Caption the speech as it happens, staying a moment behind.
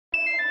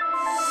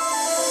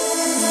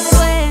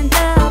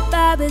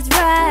is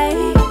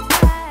right.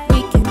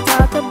 We can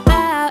talk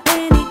about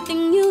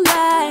anything you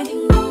like.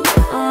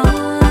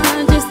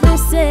 Just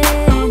listen.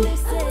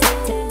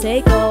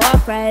 Take a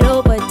walk right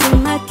over to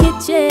my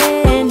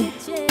kitchen.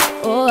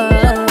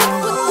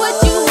 What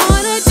you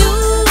wanna do?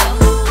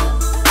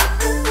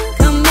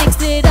 Come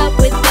mix it up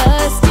with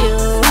the stew.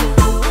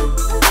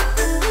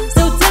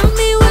 So tell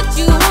me what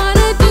you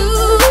wanna do.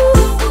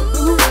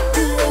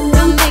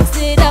 Come mix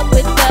it up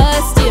with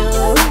the stew.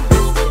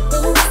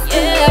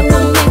 Yeah,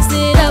 come mix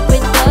it up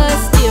with the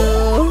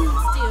stew.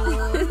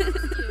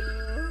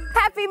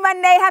 Happy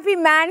Monday, happy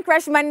Man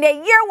Crush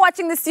Monday. You're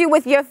watching The Stew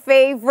with your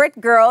favorite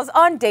girls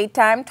on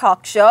Daytime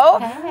Talk Show.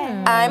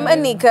 Hey. I'm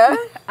Anika.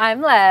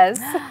 I'm Les.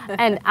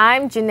 And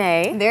I'm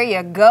Janae. There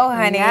you go,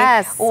 honey.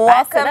 Yes.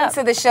 Welcome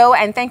to the show,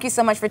 and thank you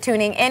so much for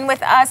tuning in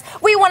with us.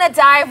 We want to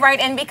dive right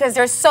in because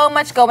there's so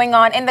much going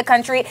on in the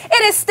country.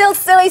 It is still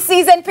silly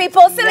season,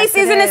 people. Silly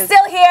season is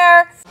still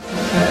here.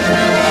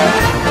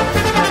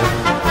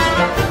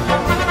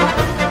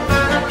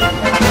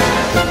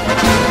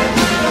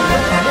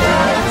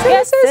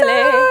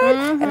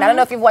 And I don't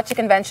know if you've watched the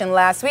convention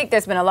last week.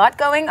 There's been a lot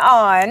going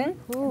on.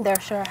 Ooh, there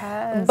sure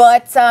has.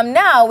 But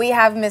now we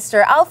have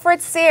Mr.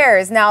 Alfred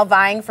Sears now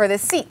vying for the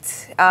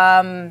seat.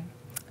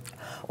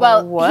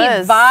 Well,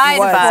 he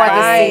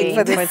vied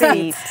for the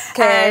seat.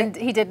 And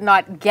he did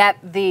not get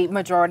the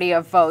majority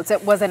of votes.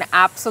 It was an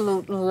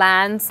absolute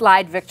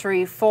landslide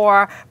victory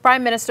for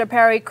Prime Minister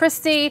Perry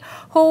Christie,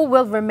 who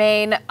will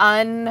remain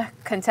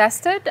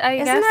uncontested, I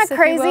guess. Isn't that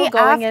crazy?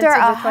 After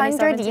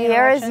 100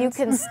 years, you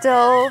can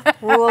still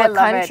rule a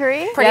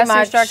country? Pretty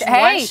much.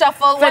 Hey, one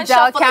shuffle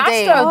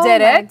Castro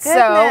did it,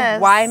 so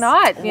why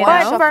not? You know?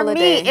 But for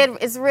me,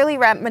 it is really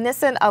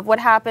reminiscent of what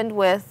happened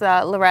with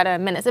Loretta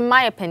Minnis, in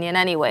my opinion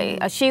anyway.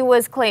 She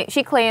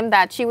claimed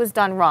that she was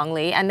done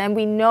wrongly, and then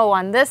we know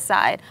on this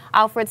side,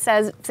 Alfred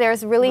says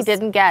Sears really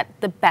didn't get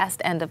the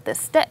best end of this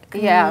stick.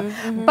 Yeah,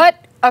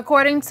 but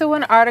according to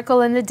an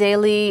article in the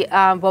Daily,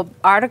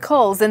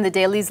 articles in the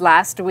dailies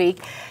last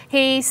week,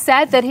 he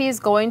said that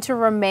he's going to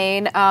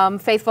remain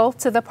faithful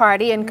to the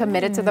party and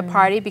committed to the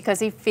party because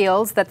he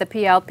feels that the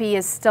PLP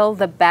is still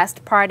the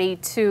best party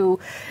to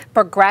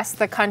progress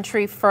the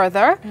country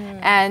further,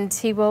 and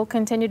he will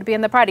continue to be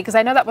in the party. Because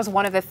I know that was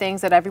one of the things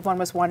that everyone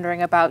was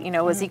wondering about, you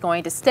know, is he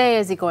going to stay,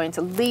 is he going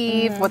to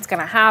leave, what's going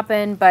to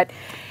happen, but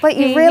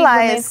you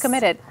realize he remains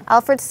committed.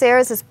 Alfred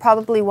Sears is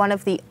probably one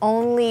of the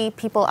only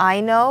people I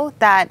know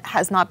that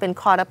has not been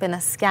caught up in a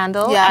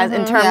scandal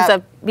in terms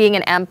of being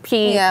an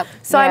MP.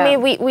 So I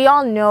mean, we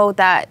all know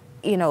that,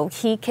 you know,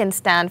 he can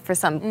stand for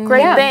some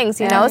great things,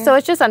 you know, so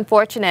it's just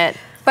unfortunate.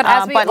 But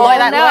as we all know,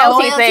 that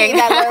loyalty thing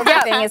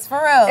is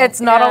for real. It's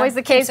not always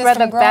the case where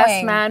the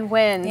best man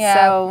wins.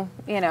 So,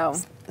 you know.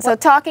 So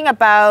talking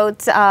about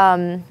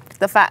the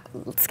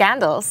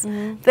scandals,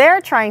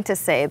 they're trying to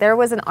say, there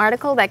was an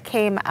article that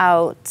came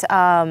out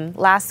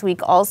last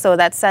week also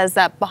that says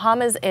that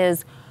Bahamas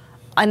is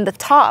on the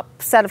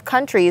top set of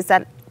countries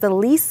that the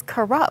least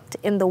corrupt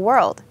in the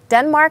world.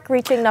 Denmark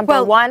reaching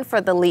number one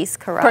for the least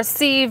corrupt.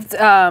 Perceived.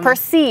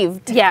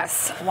 Perceived.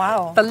 Yes.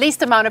 Wow. The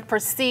least amount of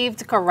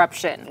perceived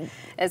corruption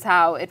is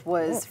how it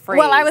was phrased.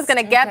 Well, I was going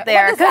to get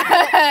there.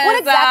 What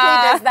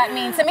exactly does that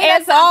mean? To me,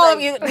 it's all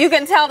you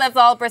can tell that's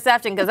all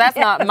perception because that's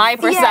not my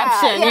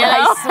perception. You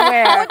know? I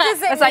swear. What does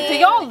it mean? It's like, do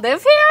y'all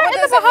live here in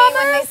the Bahamas?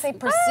 When they say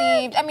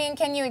perceived, I mean,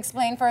 can you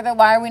explain further?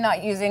 Why are we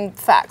not using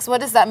facts?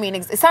 What does that mean?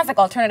 It sounds like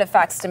alternative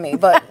facts to me,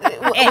 but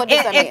what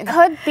does that mean? It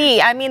could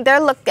be. I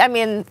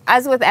mean,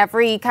 as with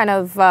every kind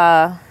of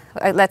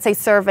let's say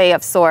survey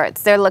of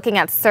sorts, they're looking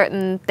at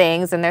certain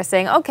things and they're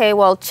saying, okay,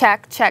 well,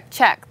 check, check,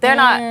 check. They're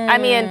not, I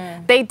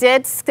mean, they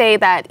did say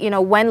that, you know,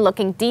 when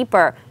looking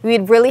deeper,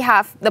 we'd really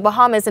have the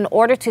Bahamas, in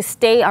order to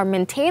stay or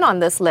maintain on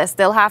this list,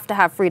 they'll have to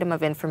have freedom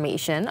of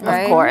information,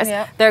 of course.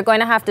 They're going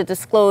to have to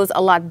disclose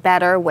a lot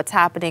better what's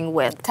happening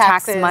with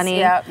tax money.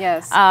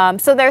 Yes.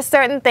 So there's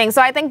certain things.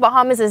 So I think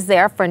Bahamas is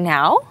there for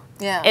now.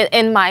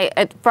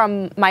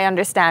 From my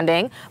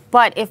understanding.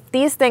 But if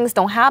these things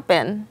don't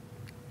happen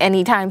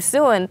anytime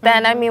soon,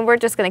 then I mean, we're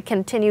just going to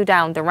continue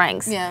down the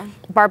ranks.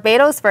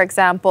 Barbados, for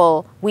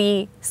example,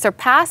 we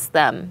surpassed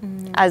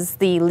them as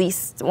the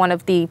one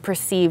of the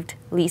perceived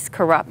least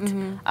corrupt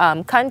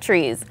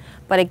countries.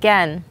 But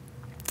again,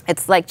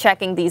 it's like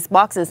checking these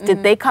boxes.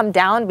 Did they come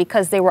down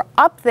because they were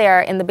up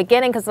there in the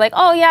beginning? Because like,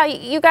 oh yeah,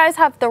 you guys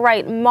have the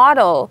right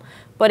model.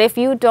 But if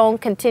you don't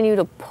continue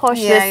to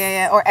push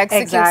or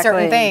execute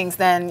certain things,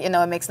 then, you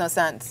know, it makes no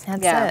sense.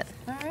 That's it.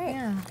 All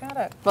right, got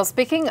it. Well,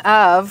 speaking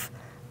of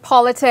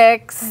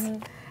politics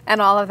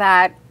and all of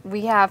that,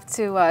 we have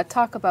to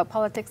talk about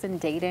politics and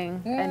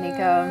dating,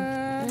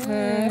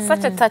 Anika.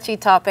 Such a touchy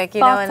topic,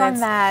 you know, Thoughts on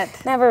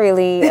that? Never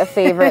really a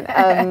favorite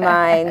of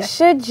mine.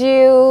 Should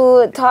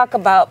you talk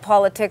about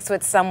politics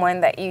with someone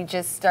that you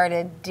just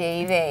started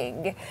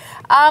dating?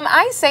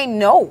 I say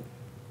no.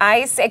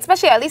 I say,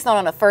 especially at least not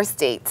on a first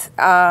date,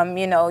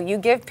 you know, you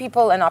give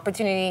people an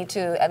opportunity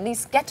to at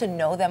least get to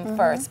know them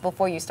first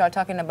before you start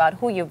talking about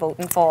who you're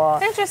voting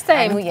for. Interesting.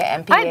 And who your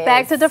MP I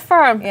beg to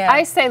differ. Yeah.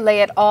 I say lay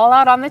it all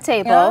out on the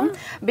table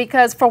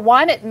because for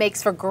one, it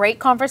makes for great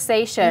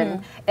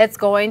conversation. It's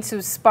going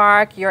to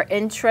spark your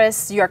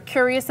interests. You're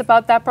curious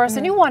about that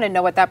person. You want to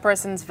know what that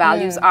person's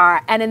values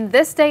are. And in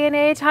this day and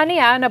age, honey,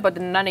 I don't know about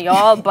none of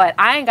y'all, but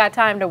I ain't got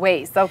time to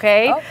waste,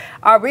 okay?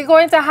 Are we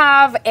going to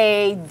have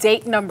a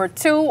date number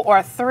 2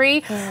 or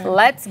 3?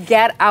 Let's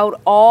get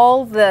out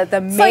all the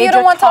major So you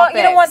don't want topics.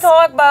 you don't want to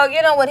talk about,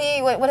 you know,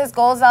 what his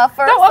goals are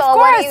first? No, of or course.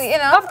 What he, you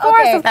know? Of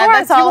course, Okay. of course.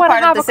 That's all you want to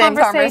part of have the a same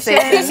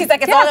conversation. She's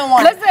like, it's all in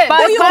one. Listen,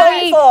 Who you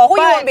voting for? Who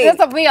you want to be? This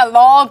will be a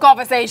long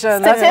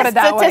conversation. Let's put it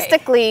that way.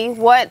 Statistically,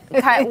 what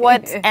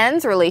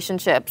ends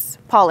relationships?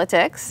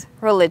 Politics,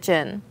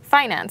 religion,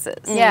 finances,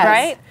 Yes.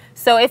 right?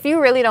 So if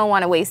you really don't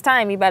want to waste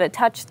time, you better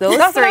touch those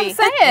That's three what I'm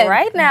saying.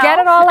 right now. Get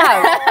it all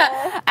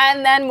out.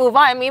 And then move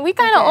on. I mean, we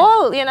kind of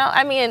all, you know,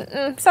 I mean,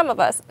 some of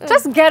us.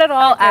 Just get it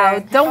all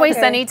out. Don't waste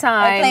any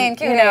time. I'm playing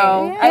cute. You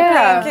know.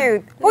 I'm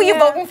playing cute. Who you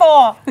voting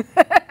for?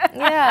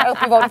 I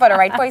hope you're voting for the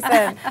right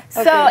person.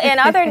 So in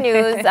other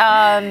news,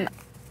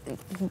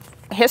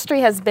 history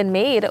has been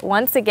made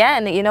once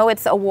again. You know,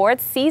 it's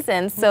awards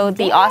season, so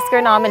the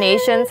Oscar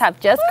nominations have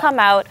just come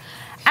out.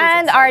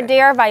 And our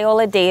dear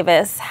Viola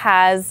Davis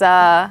has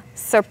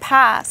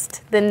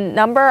surpassed the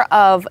number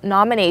of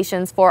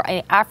nominations for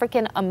an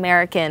African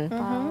American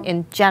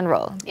in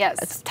general.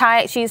 Yes.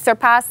 She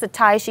surpassed the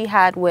tie she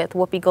had with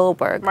Whoopi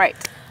Goldberg. Right.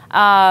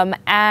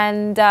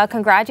 And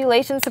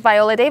congratulations to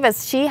Viola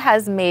Davis. She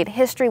has made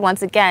history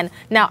once again.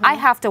 Now, I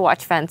have to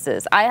watch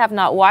Fences. I have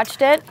not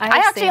watched it. I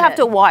actually have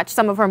to watch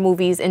some of her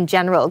movies in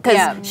general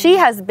because she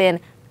has been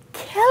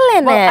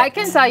killing it. I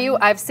can tell you,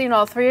 I've seen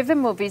all 3 of the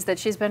movies that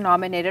she's been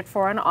nominated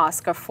for an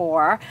Oscar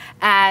for.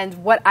 And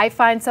what I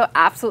find so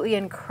absolutely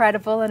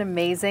incredible and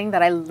amazing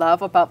that I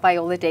love about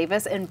Viola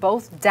Davis in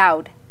both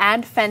Doubt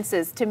and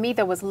Fences, to me,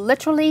 there was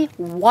literally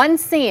one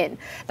scene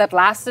that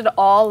lasted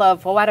all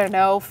of, I don't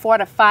know, 4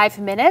 to 5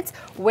 minutes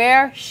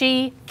where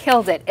she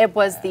killed it. It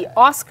was the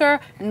Oscar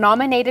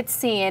nominated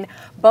scene,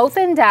 both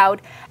in Doubt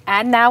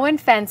and now in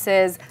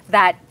Fences,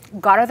 that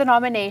got her the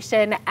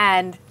nomination,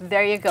 and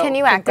there you go. Can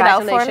you act it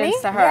out for me?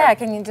 To her. Yeah,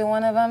 can you do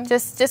one of them?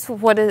 Just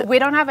what is? We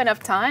don't have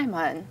enough time,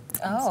 hon.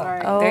 Oh,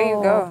 sorry. there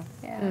you go.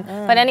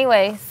 But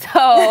anyway,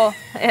 so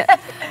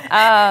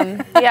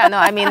yeah, no,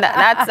 I mean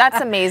that's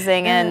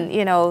amazing, and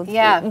you know,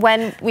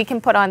 when we can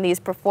put on these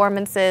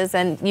performances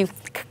and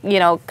you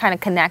know, kind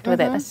of connect with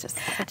it, it's just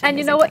such an and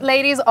you know what, thing.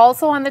 ladies,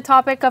 also on the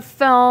topic of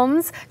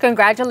films,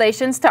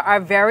 congratulations to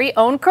our very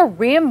own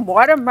Kareem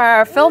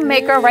Mortimer,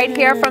 filmmaker right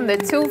here from the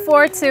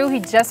 242. He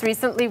just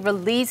recently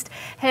released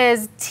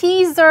his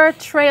teaser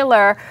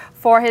trailer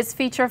for his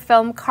feature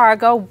film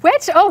Cargo,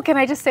 which, oh, can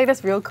I just say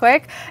this real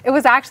quick? It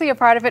was actually a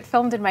part of it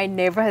filmed in my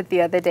neighborhood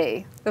the other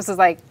day. This was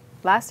like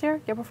last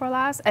year before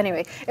last?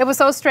 Anyway, it was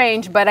so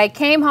strange, but I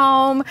came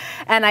home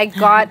and I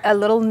got a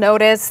little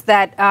notice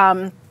that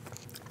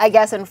I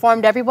guess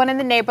informed everyone in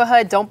the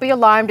neighborhood, don't be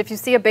alarmed if you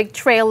see a big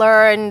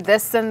trailer and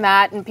this and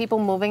that and people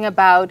moving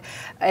about.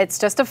 It's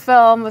just a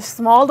film, a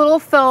small little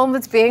film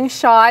that's being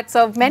shot.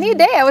 So many a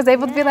day I was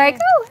able to be like,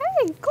 oh,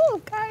 hey, cool,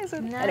 guys.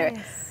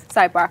 Anyway.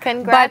 Sidebar.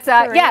 Congrats,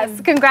 but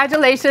yes,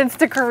 congratulations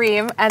to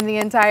Kareem and the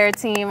entire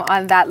team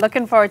on that.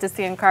 Looking forward to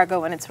seeing Cargo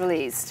when it's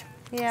released.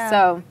 Yeah.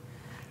 So,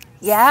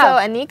 yeah. So,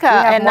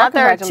 Anika,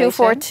 another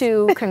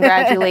 242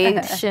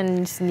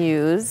 congratulations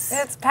news.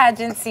 It's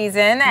pageant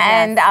season,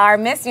 and our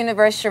Miss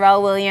Universe,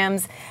 Sherelle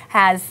Williams,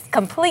 has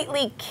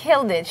completely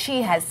killed it.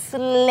 She has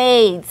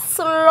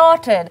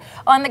slaughtered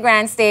on the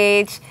grand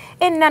stage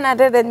in none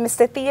other than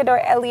Mr. Theodore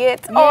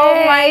Elliott.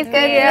 Oh my goodness,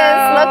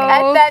 look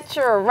at that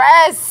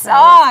dress.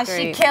 Oh,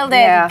 she killed it.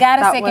 Yeah,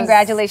 Gotta say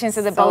congratulations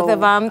to the both of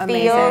them.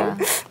 Theo,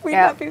 we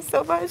love you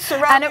so much.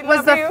 Sherelle, and it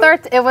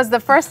was the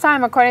first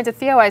time, according to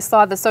Theo, I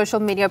saw the social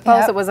media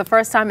post. It was the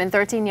first time in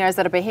 13 years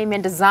that a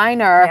Bahamian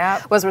designer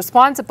was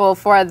responsible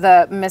for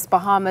the Miss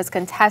Bahamas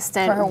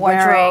contestant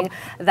wearing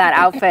that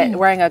outfit,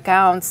 wearing a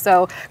gown.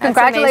 So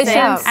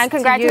congratulations. And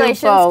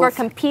congratulations for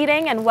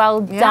competing and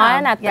well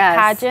done at the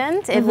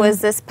pageant. It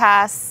was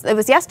it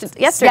was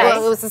yesterday. Yeah,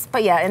 it was in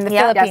the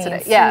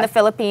Philippines. In the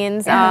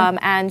Philippines.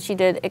 And she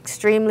did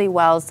extremely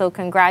well. So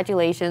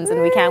congratulations,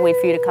 and we can't wait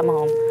for you to come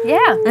home.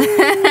 Yeah.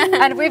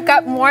 And we've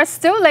got more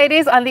still,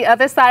 ladies, on the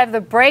other side of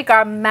the break.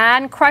 Our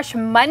Man Crush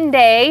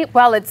Monday.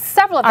 Well, it's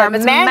several of them.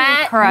 It's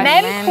Men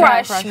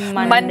Crush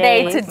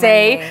Monday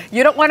today.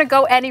 You don't want to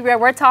go anywhere.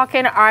 We're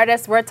talking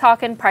artists. We're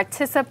talking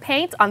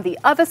ParticiPAINT. On the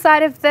other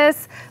side of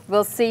this,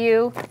 we'll see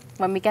you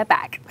when we get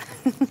back.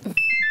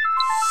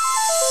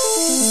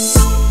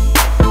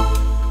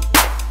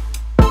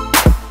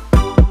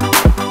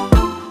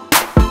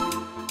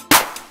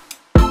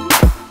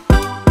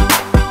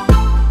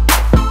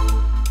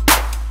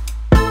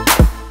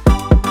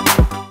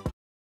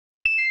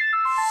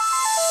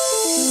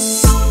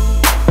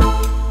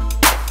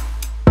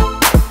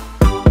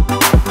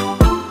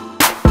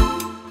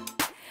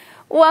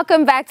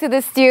 Welcome back to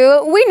the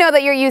stew. We know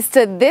that you're used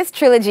to this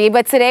trilogy,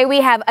 but today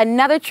we have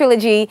another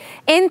trilogy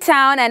in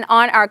town and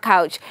on our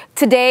couch.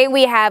 Today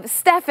we have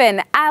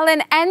Stefan,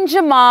 Allan, and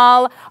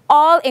Jamaal,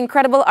 all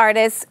incredible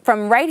artists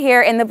from right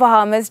here in the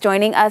Bahamas,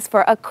 joining us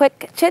for a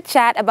quick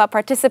chit-chat about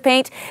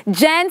ParticiPAINT.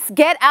 Gents,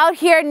 get out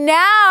here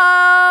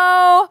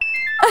now!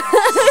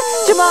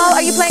 Jamaal,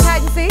 are you playing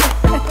hide and seek?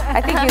 I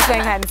think you were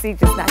playing hide and seek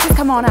just now. Just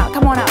come on out,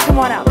 come on out, come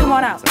on out, come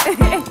on out.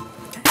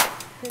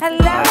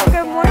 Hello,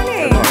 good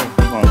morning.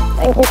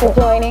 Thank you for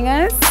joining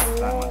us.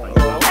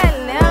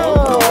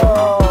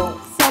 Hello.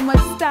 So much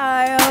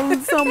style,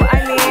 so much, I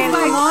mean,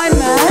 come on,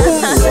 man.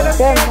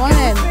 Good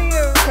morning.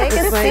 Take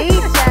a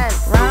seat,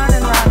 gents. Round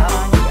and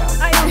round.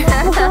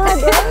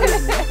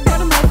 What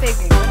am I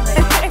thinking?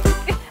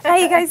 How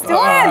you guys doing?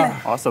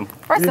 Awesome.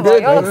 First of all,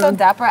 you look so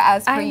dapper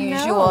as per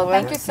usual.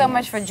 Thank you so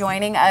much for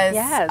joining us.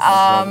 Yes.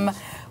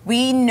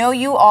 We know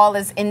you all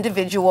as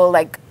individual,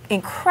 like,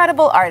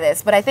 incredible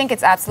artists, but I think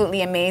it's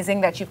absolutely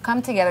amazing that you've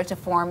come together to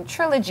form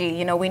 3rilogy.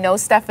 You know, we know,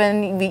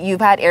 Stefan, you've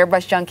had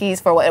Airbrush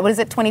Junkies for what is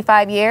it,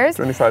 25 years?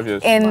 25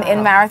 years.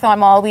 In Marathon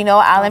Mall. We know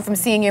Allan from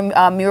seeing your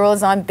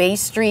murals on Bay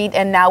Street,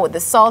 and now with the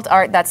salt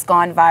art that's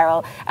gone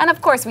viral. And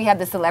of course, we have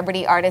the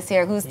celebrity artist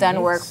here who's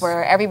done work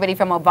for everybody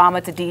from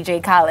Obama to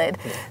DJ Khaled.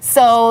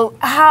 So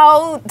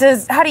how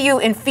do you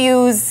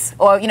infuse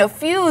or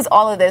fuse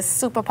all of this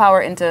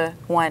superpower into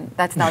one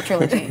that's now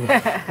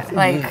 3rilogy?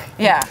 Like,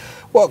 yeah.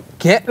 Well,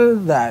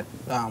 getting that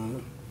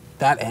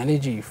that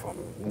energy from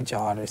each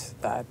artist,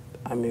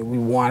 we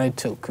wanted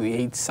to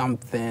create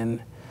something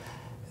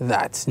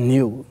that's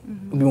new.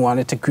 We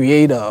wanted to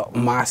create a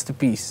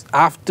masterpiece.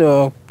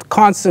 After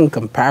constant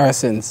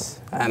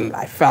comparisons, and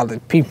I felt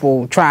that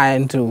people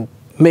trying to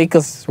make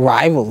us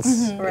rivals,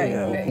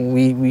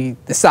 we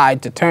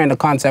decided to turn the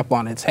concept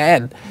on its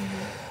head,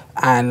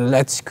 and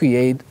let's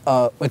create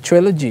a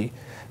 3rilogy.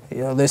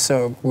 There's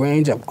a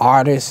range of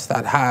artists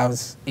that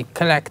has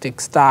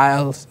eclectic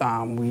styles.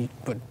 We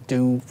would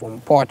do from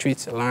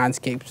portraits to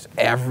landscapes,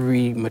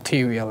 every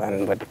material,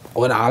 and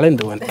what Allan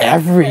doing,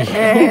 every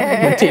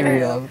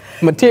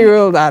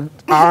material that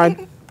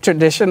aren't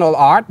traditional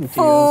art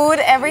materials. Food,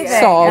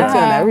 everything. Salt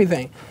and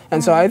everything.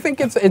 And so I think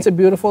it's a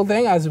beautiful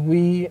thing as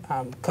we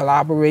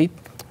collaborate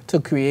to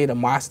create a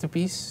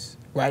masterpiece.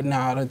 Right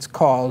now it's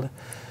called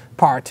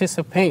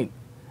ParticiPAINT.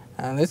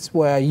 And it's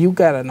where you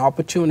get an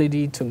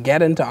opportunity to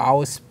get into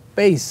our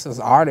space as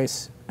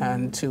artists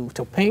and to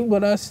paint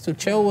with us, to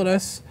chill with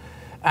us,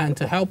 and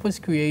to help us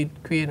create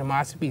a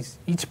masterpiece.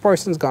 Each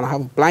person's gonna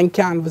have blank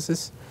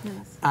canvases,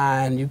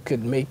 and you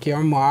could make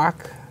your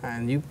mark,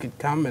 and you could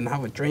come and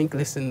have a drink,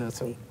 listen to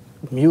some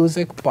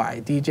music by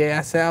DJ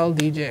SL,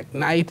 DJ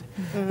Ignite.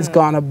 It's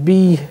gonna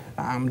be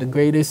the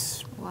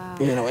greatest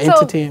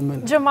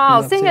entertainment. So,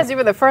 Jamaal, seeing as you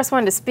were the first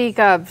one to speak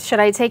of, should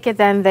I take it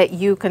then that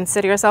you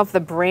consider yourself the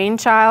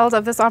brainchild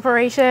of this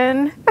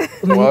operation?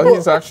 Well,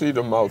 he's actually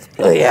the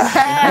mouthpiece.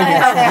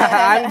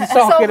 I'm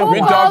talking so we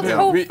dubbed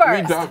him.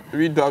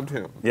 We dubbed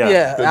him.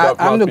 Yeah,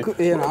 I'm the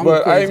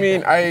but I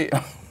mean,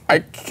 I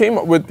came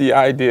up with the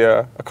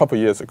idea a couple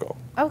years ago.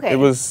 Okay. It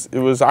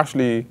was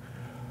actually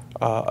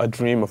a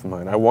dream of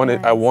mine. I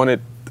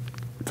wanted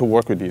to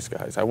work with these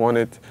guys. I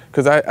wanted,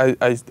 because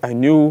I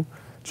knew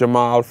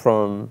Jamaal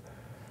from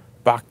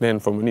back then,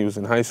 from when he was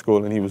in high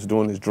school and he was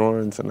doing his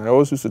drawings, and I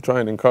always used to try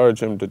and encourage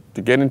him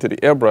to get into the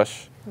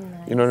airbrush,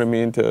 you know what I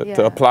mean,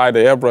 to apply the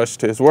airbrush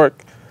to his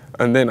work.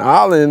 And then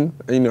Allan,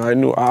 I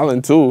knew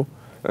Allan too,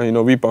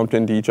 and we bumped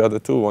into each other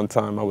too. One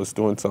time I was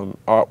doing some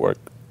artwork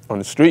on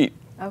the street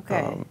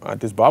at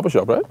this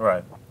barbershop, right?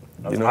 Right.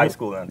 That was high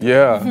school then.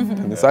 Yeah,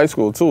 and it's high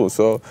school too.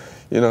 So,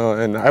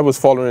 and I was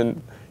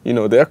following,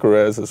 their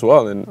careers as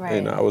well, and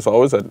I was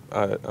always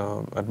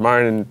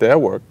admiring their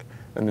work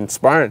and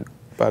inspired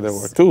by their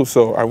work too.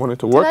 So I wanted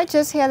to work. Did I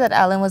just hear that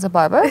Allan was a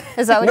barber?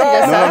 Is that what you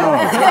just said? No.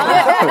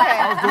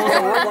 I was doing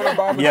some work on a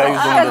barbershop. Yeah, he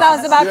was doing I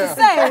was about to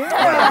say.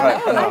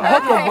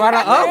 hook a brother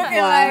up. I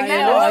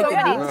know. I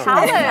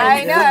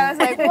was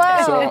like,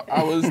 whoa. So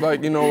I was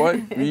like, you know what?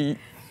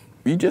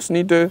 We just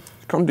need to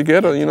come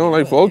together,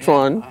 like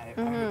Voltron.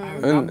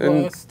 I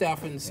remember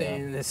Stefan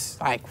saying this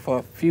like for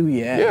a few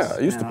years. Yeah,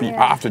 I used to be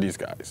after these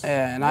guys.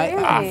 And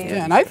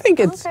I think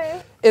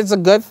it's a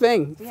good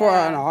thing for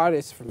an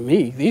artist. For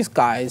me, these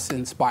guys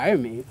inspire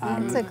me.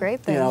 It's a great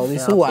thing.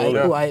 This is who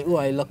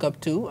I look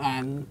up to.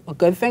 And a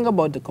good thing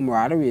about the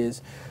camaraderie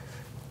is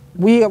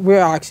we're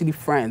actually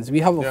friends. We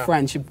have a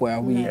friendship where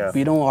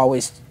we don't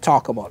always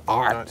talk about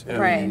art.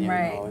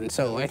 And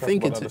so I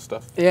think it's other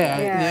stuff.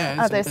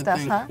 Other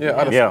stuff, huh?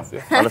 Yeah,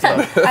 other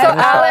stuff. So,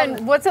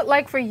 Allan, what's it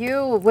like for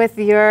you with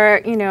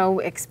your,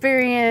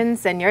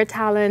 experience and your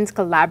talents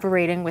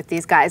collaborating with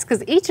these guys?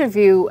 Because each of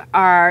you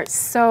are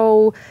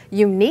so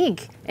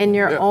unique in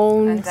your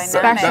own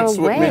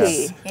special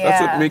way.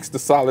 That's what makes the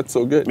salad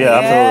so good. Yeah,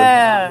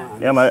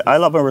 absolutely. Yeah, man, I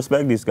love and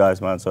respect these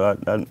guys, man. So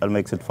that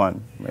makes it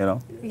fun, you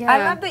know. I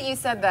love that you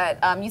said that.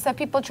 You said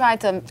people try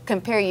to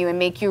compare you and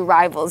make you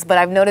rivals, but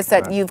I've noticed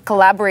that you've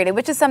collaborated,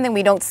 which is something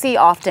we don't see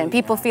often.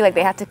 People feel like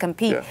they have to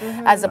compete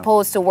as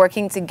opposed to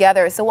working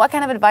together. So what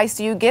kind of advice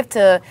do you give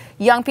to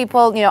young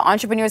people, you know,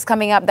 entrepreneurs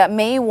coming up that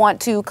may want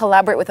to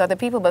collaborate with other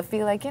people but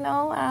feel like, you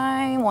know,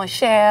 I want to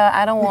share,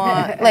 I don't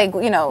want, like,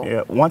 you know.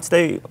 Yeah, once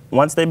they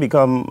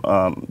become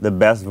the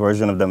best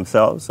version of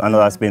themselves, I know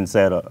that's been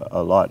said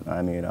a lot.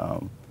 I mean,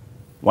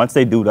 once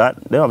they do that,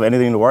 they don't have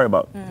anything to worry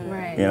about.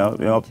 Right. You know,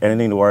 they don't have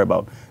anything to worry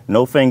about.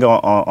 No finger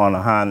on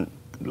a hand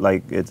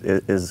like it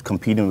is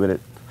competing with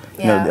it.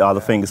 You know, the other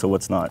finger, so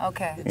it's not.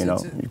 Okay. You know,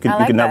 you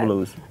can never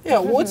lose. Yeah,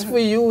 what's for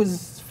you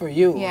is for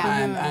you.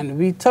 Yeah. And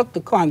we took the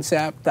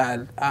concept that,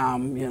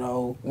 you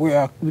know,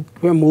 we're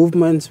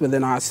movements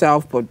within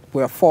ourselves, but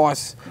we're a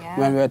force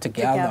when we're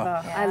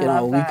together. I You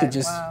know, love we could that.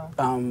 just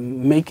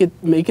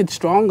make it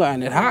stronger,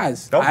 and it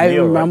has. That was I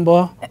Neil, right?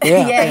 remember. I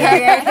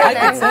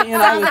could say, you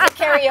know,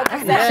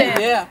 Karaoke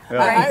session.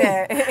 Right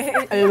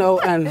there. you know,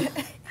 and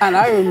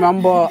I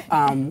remember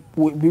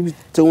we was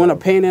doing a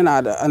painting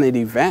at an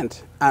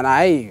event, and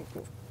I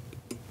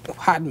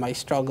had my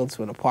struggles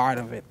with a part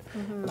of it.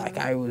 Like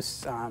I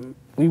was,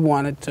 we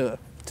wanted to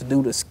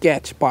do the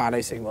sketch part.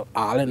 I said, well,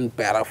 Allan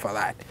better for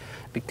that,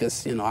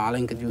 because, you know,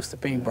 Allan could use the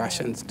paintbrush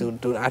and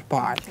do that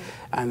part.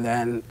 And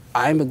then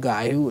I'm a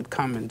guy who would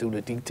come and do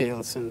the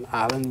details, and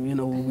Allan, you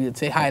know, we would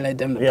say highlight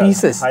them the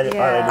pieces.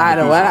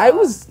 I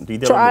was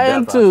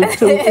trying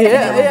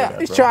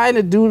trying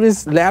to do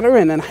this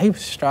lettering, and I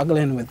was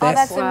struggling with this. Oh,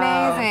 that's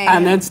amazing.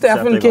 And then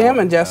Stefan came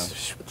and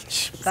just.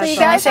 So you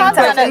guys done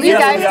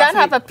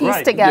have a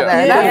piece together.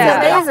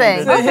 That's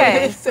amazing.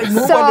 Okay.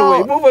 Move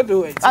on the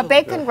way. A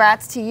big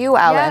congrats to you,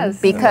 Allan,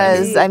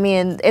 because I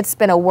mean it's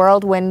been a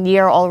whirlwind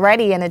year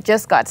already, and it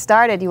just got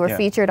started. You were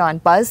featured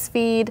on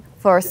BuzzFeed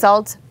for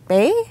Salt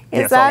Bay.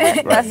 Is that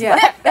it? That's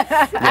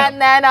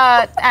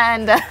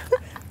And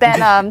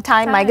then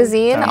Time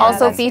Magazine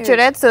also featured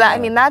it. So that I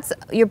mean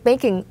you're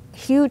making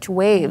huge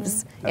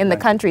waves in the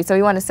country. So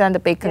we want to send a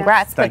big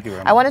congrats. Thank but you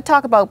very I want to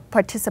talk about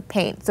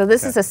ParticiPAINT. So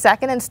this is the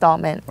second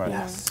installment. Right.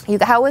 Yes.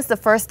 How was the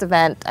first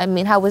event? I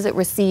mean, how was it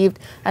received?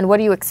 And what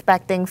are you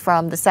expecting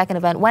from the second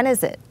event? When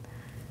is it?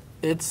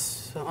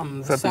 It's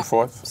February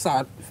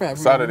 4th. February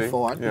Saturday.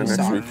 4th. Yeah,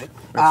 next week. Next week,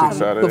 The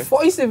Saturday.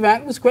 first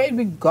event was great.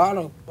 We got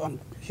a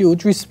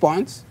huge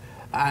response,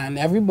 and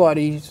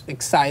everybody's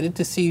excited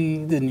to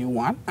see the new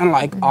one. And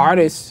like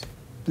artists,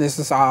 this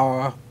is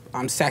our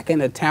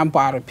second attempt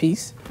at a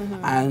piece,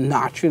 and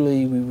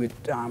naturally we would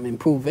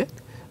improve it.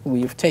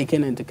 We've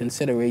taken into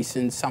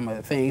consideration some of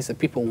the things that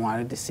people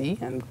wanted to see,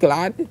 and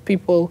glad that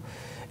people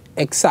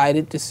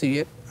excited to see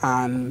it.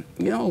 And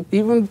you know,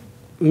 even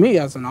me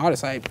as an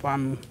artist,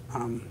 I'm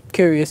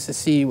curious to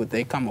see what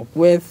they come up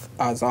with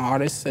as an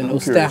artist. I know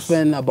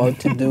Stefan about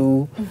to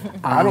do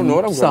I don't know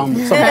what I'm some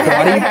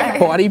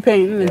body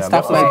painting and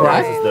stuff like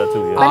that.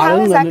 But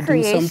how is that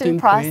creation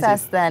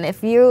process then?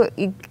 If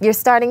you're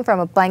starting from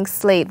a blank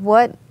slate,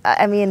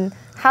 I mean,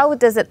 how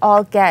does it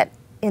all get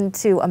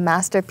into a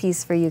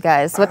masterpiece for you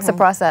guys? What's the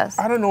process?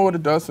 I don't know what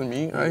it does for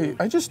me.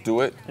 I just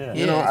do it. Yeah.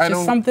 You know, It's I just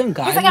don't. something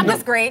guiding. He's like, I'm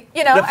just great.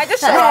 You know, I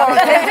just show up.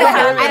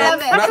 I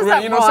love it. Not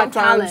really. You know,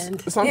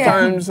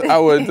 sometimes I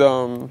would.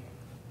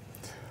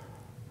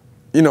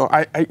 You know,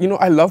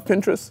 I love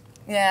Pinterest.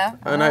 Yeah.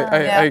 And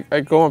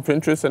I go on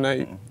Pinterest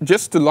and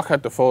just to look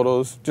at the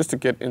photos, just to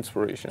get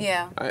inspiration.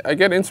 Yeah. I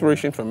get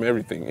inspiration from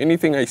everything.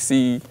 Anything I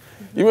see,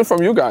 even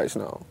from you guys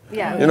now.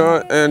 Yeah. You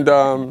know,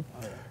 and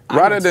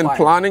rather than inspired.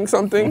 planning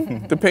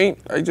something to paint,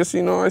 I just,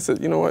 you know, I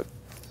said, you know what,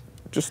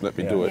 just let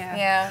me do it.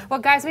 Yeah. Well,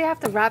 guys, we have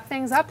to wrap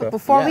things up. But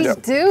before we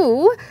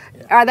do,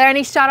 are there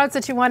any shout-outs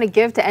that you want to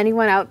give to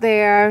anyone out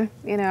there?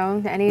 You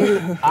know, any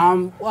Well,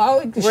 I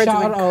like to words of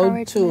shout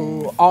out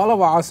to all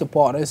of our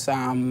supporters.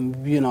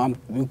 You know,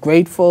 I'm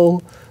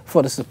grateful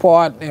for the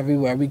support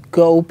everywhere we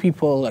go.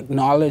 People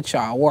acknowledge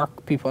our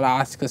work. People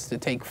ask us to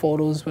take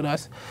photos with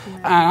us.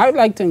 And I'd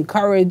like to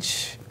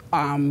encourage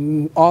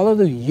all of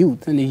the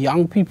youth and the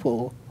young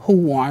people who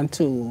want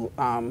to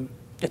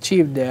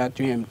achieve their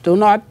dream. Do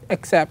not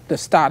accept the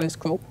status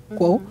quo,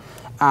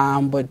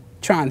 but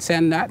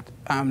transcend that.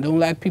 Don't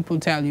let people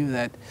tell you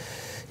that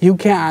you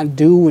can't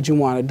do what you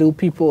want to do.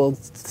 People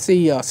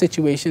see a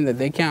situation that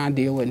they can't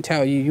deal with and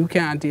tell you you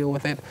can't deal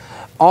with it.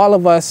 All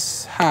of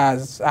us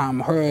has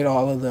heard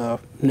all of the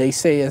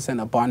naysayers in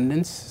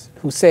abundance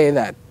who say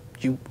that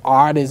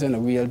art isn't a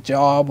real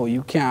job, or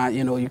you can't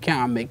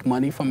make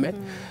money from it.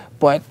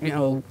 But you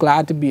know,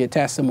 glad to be a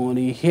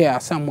testimony here.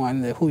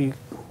 Someone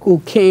who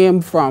came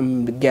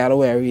from the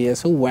ghetto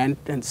areas, who went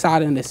and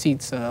sat in the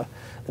seats of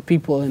the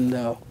people in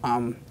the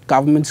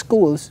government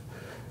schools,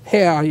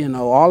 here, you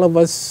know, all of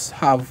us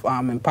have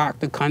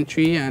impacted the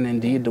country and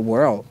indeed the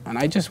world. And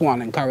I just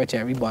want to encourage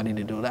everybody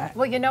to do that.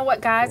 Well, you know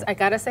what, guys? I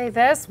got to say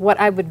this. What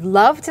I would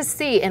love to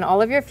see in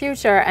all of your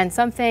future, and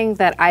something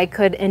that I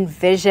could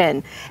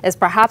envision, is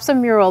perhaps a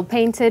mural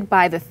painted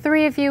by the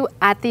three of you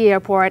at the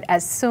airport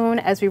as soon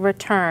as we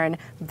return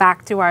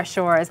back to our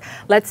shores.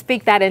 Let's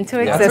speak that into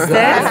existence.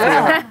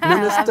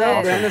 Minister,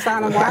 and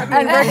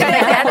we're going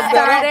to get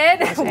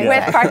started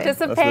with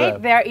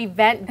ParticiPAINT, their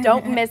event.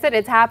 Don't miss it.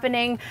 It's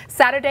happening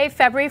Saturday,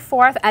 February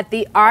 4th at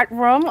the Art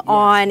Room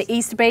on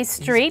East Bay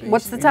Street.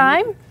 What's the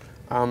time?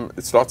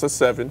 It starts at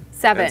 7.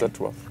 7. Ends at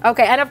 12.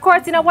 Okay, and of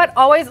course, you know what?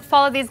 Always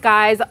follow these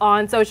guys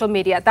on social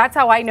media. That's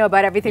how I know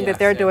about everything that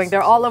they're doing.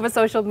 They're all over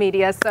social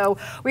media. So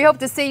we hope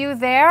to see you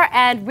there,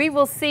 and we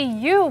will see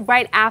you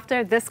right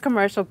after this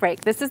commercial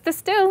break. This is The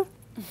Stew.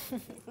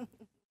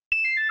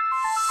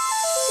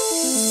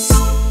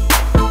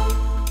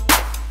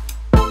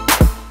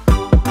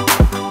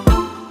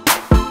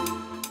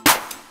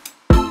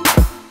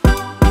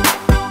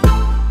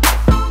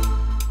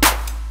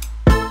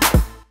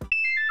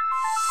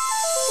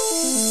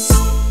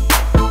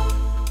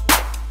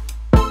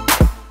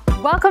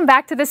 Welcome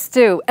back to The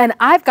Stew, and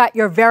I've got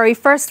your very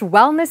first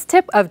wellness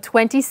tip of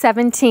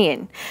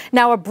 2017.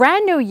 Now, a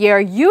brand new year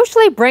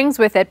usually brings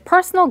with it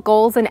personal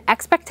goals and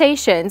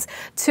expectations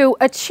to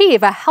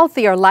achieve a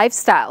healthier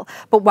lifestyle.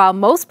 But while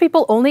most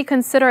people only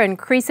consider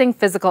increasing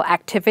physical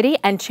activity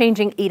and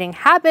changing eating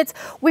habits,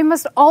 we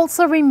must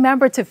also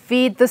remember to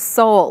feed the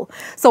soul.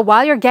 So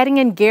while you're getting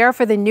in gear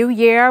for the new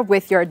year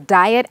with your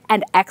diet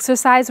and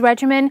exercise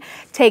regimen,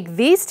 take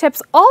these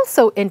tips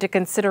also into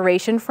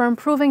consideration for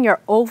improving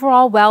your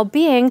overall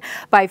well-being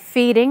by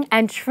feeding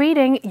and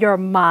treating your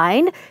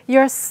mind,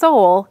 your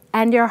soul,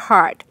 and your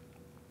heart.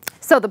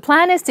 So the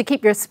plan is to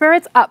keep your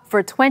spirits up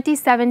for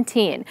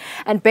 2017.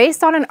 And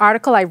based on an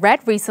article I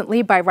read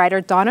recently by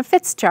writer Donna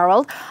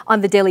Fitzgerald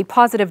on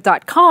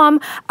thedailypositive.com,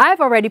 I've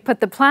already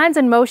put the plans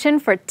in motion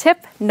for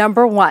tip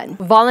number 1.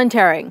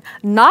 Volunteering.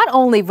 Not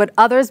only would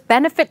others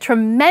benefit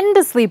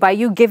tremendously by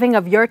you giving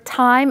of your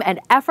time and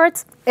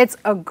efforts, it's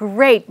a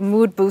great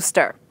mood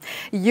booster.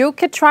 You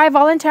could try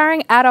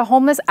volunteering at a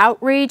homeless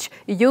outreach,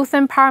 youth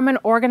empowerment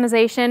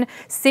organization,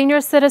 senior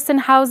citizen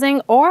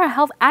housing, or a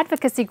health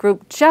advocacy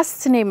group,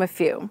 just to name a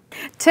few.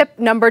 Tip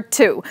number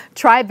 2,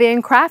 try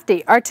being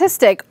crafty,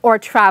 artistic, or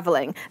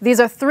traveling. These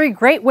are 3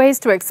 great ways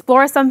to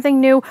explore something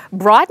new,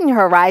 broaden your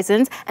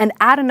horizons, and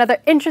add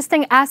another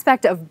interesting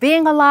aspect of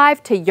being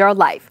alive to your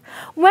life.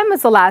 When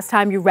was the last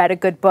time you read a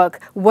good book?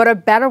 What a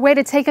better way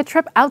to take a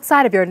trip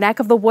outside of your neck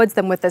of the woods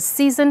than with a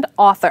seasoned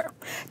author.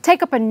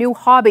 Take up a new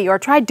hobby or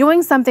try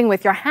doing something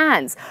with your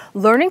hands.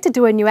 Learning to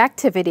do a new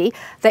activity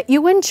that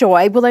you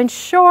enjoy will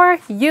ensure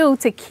you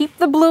to keep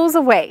the blues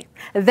away.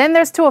 Then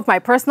there's 2 of my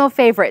personal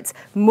favorites,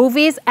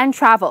 movies and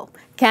travel.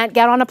 Can't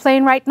get on a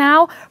plane right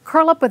now?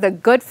 Curl up with a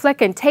good flick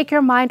and take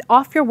your mind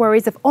off your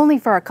worries, if only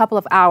for a couple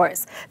of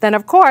hours. Then,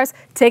 of course,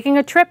 taking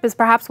a trip is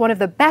perhaps one of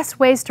the best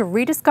ways to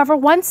rediscover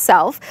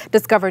oneself,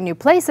 discover new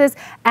places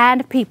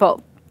and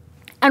people.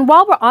 And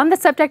while we're on the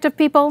subject of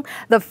people,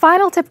 the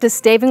final tip to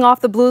staving off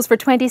the blues for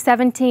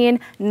 2017,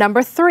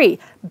 number 3,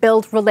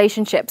 build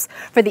relationships.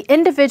 For the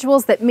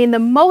individuals that mean the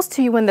most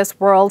to you in this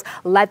world,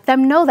 let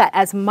them know that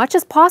as much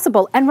as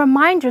possible, and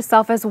remind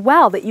yourself as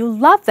well that you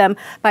love them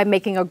by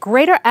making a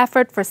greater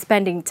effort for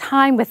spending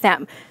time with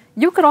them.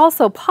 You could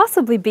also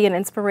possibly be an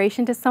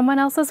inspiration to someone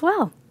else as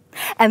well.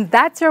 And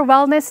that's your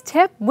wellness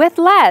tip with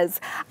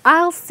Les.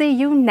 I'll see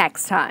you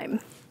next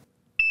time.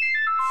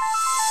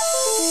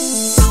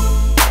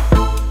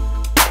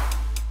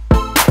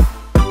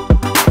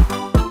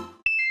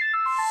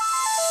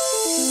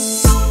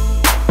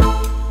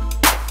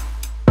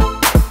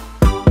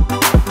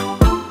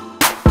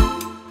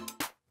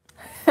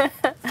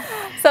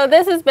 So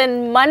this has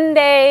been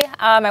Monday.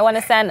 I want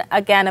to send,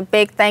 again, a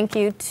big thank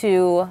you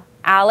to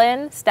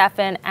Allan,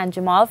 Stefan, and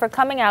Jamaal for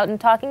coming out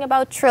and talking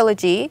about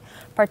 3rilogy,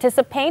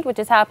 ParticiPAINT, which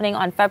is happening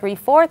on February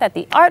 4th at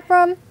the Art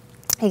Room.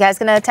 You guys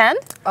gonna attend?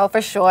 Oh, for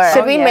sure.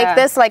 Should we make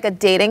this like a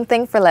dating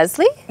thing for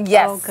Leslie?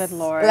 Yes. Oh, good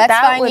Lord. Let's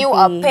find you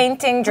a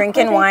painting,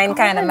 drinking wine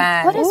kind of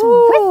man. What is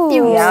with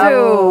you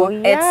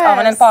two? It's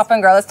on and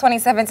popping, girl. It's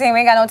 2017.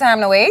 We ain't got no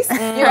time to waste.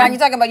 You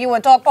talking about you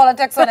want to talk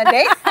politics on a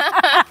date?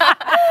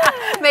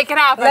 Make it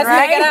happen, Let's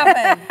make it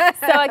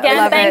happen. So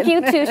again, thank you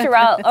to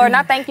Sherelle, or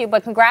not thank you,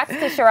 but congrats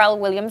to Sherelle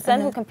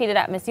Williamson, who competed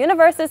at Miss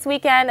Universe this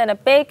weekend, and a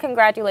big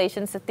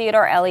congratulations to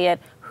Theodore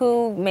Elliott,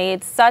 who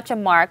made such a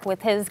mark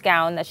with his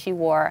gown that she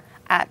wore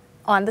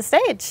on the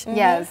stage.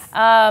 Yes.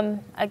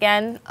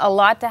 Again, a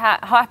lot to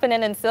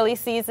happening in silly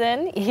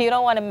season. You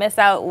don't want to miss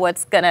out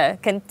what's going to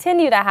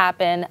continue to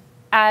happen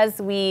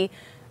as we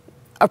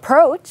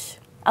approach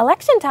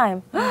election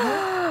time.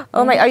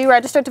 Oh my, are you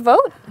registered to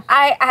vote?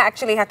 I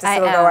actually have to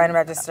still go and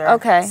register.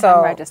 Okay. So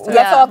I'm registered.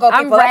 let's all go,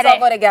 people. Let's all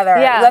go together.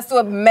 Yeah. Let's do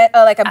a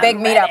big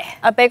meetup.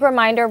 A big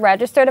reminder,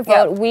 register to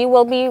vote. We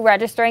will be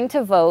registering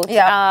to vote.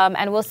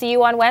 And we'll see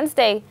you on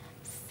Wednesday.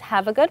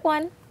 Have a good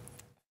one.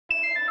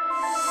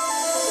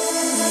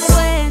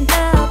 When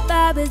the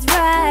vibe is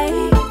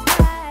right,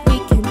 we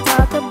can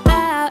talk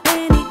about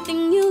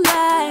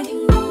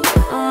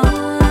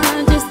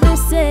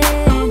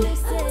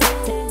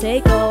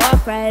take a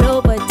walk right